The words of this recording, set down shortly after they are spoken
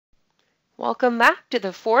Welcome back to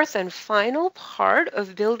the fourth and final part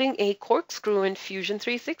of building a corkscrew in Fusion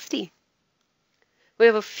 360. We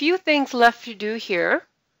have a few things left to do here.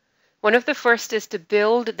 One of the first is to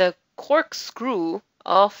build the corkscrew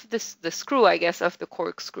of the screw, I guess, of the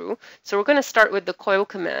corkscrew. So we're going to start with the coil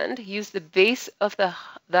command, use the base of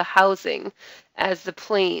the housing as the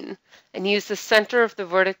plane, and use the center of the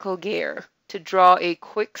vertical gear to draw a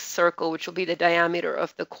quick circle, which will be the diameter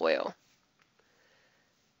of the coil.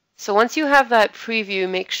 So once you have that preview,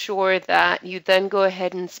 make sure that you then go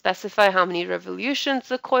ahead and specify how many revolutions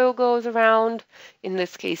the coil goes around. In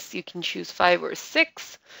this case, you can choose 5 or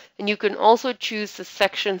 6. And you can also choose the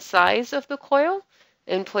section size of the coil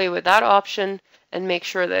and play with that option and make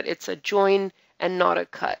sure that it's a join and not a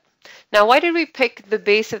cut. Now, why did we pick the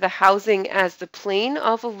base of the housing as the plane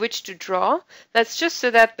off of which to draw? That's just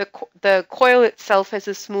so that the coil itself has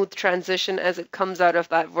a smooth transition as it comes out of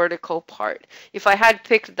that vertical part. If I had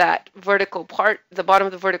picked that vertical part, the bottom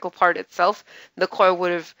of the vertical part itself, the coil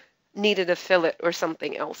would have needed a fillet or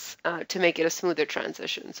something else to make it a smoother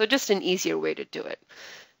transition. So just an easier way to do it.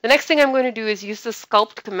 The next thing I'm going to do is use the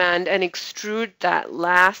sculpt command and extrude that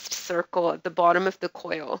last circle at the bottom of the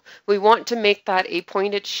coil. We want to make that a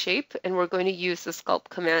pointed shape, and we're going to use the sculpt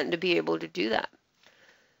command to be able to do that.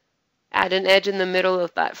 Add an edge in the middle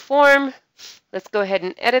of that form. Let's go ahead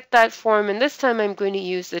and edit that form, and this time I'm going to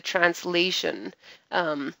use the translation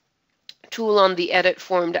tool on the edit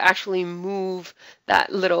form to actually move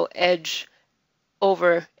that little edge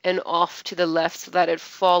over and off to the left so that it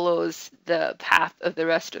follows the path of the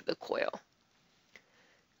rest of the coil.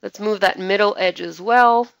 Let's move that middle edge as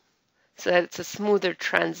well so that it's a smoother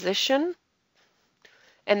transition.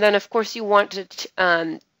 And then of course you want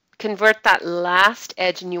to convert that last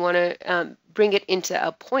edge, and you want to bring it into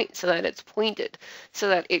a point so that it's pointed, so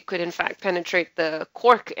that it could in fact penetrate the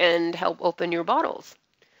cork and help open your bottles.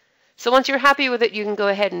 So once you're happy with it, you can go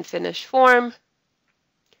ahead and finish form.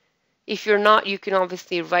 If you're not, you can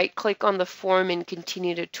obviously right-click on the form and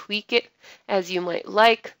continue to tweak it as you might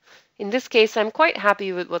like. In this case, I'm quite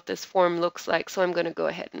happy with what this form looks like, so I'm going to go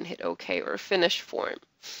ahead and hit OK or Finish Form.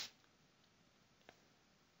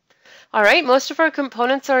 All right, most of our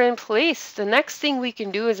components are in place. The next thing we can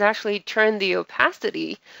do is actually turn the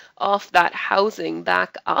opacity of that housing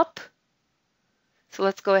back up. So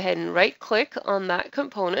let's go ahead and right-click on that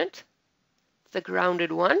component, the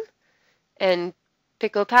grounded one, and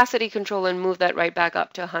pick opacity control and move that right back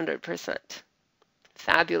up to 100%.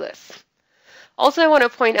 Fabulous. Also, I want to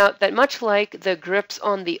point out that much like the grips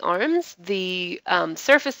on the arms, the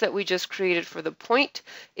surface that we just created for the point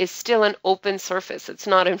is still an open surface. It's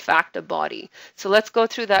not in fact a body. So let's go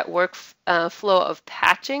through that workflow of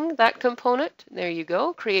patching that component. There you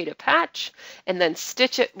go. Create a patch and then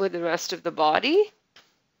stitch it with the rest of the body.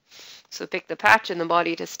 So pick the patch and the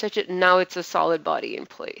body to stitch it, and now it's a solid body in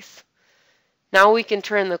place. Now we can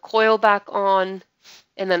turn the coil back on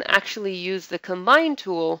and then actually use the combine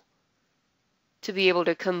tool to be able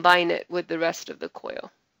to combine it with the rest of the coil.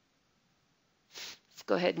 Let's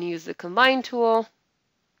go ahead and use the combine tool.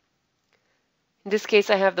 In this case,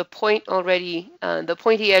 I have the point already, the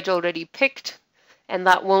pointy edge already picked, and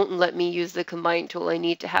that won't let me use the combine tool. I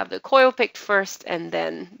need to have the coil picked first and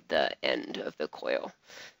then the end of the coil.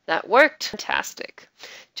 That worked. Fantastic.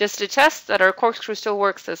 Just to test that our corkscrew still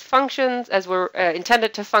works as functions, as we're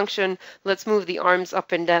intended to function, let's move the arms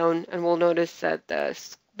up and down, and we'll notice that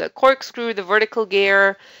the corkscrew, the vertical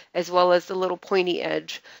gear, as well as the little pointy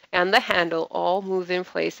edge and the handle all move in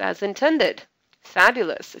place as intended.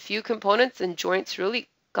 Fabulous. A few components and joints really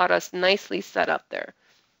got us nicely set up there.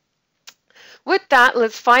 With that,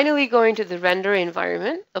 let's finally go into the render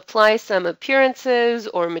environment, apply some appearances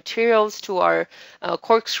or materials to our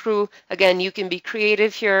corkscrew. Again, you can be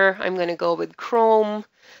creative here. I'm going to go with chrome,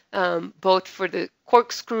 both for the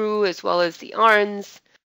corkscrew as well as the arms.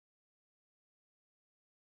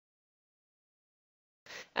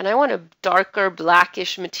 And I want a darker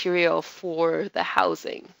blackish material for the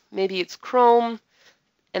housing. Maybe it's chrome,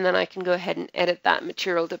 and then I can go ahead and edit that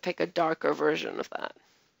material to pick a darker version of that.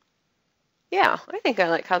 Yeah, I think I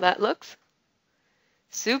like how that looks.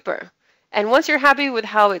 Super. And once you're happy with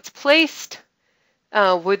how it's placed,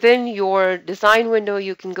 within your design window,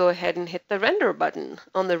 you can go ahead and hit the render button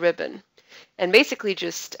on the ribbon. And basically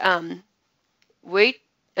just wait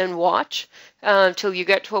and watch till you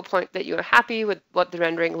get to a point that you're happy with what the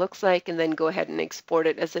rendering looks like, and then go ahead and export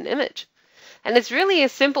it as an image. And it's really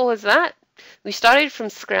as simple as that. We started from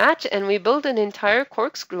scratch and we built an entire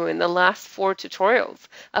corkscrew in the last 4 tutorials.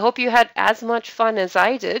 I hope you had as much fun as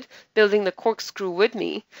I did building the corkscrew with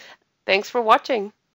me. Thanks for watching.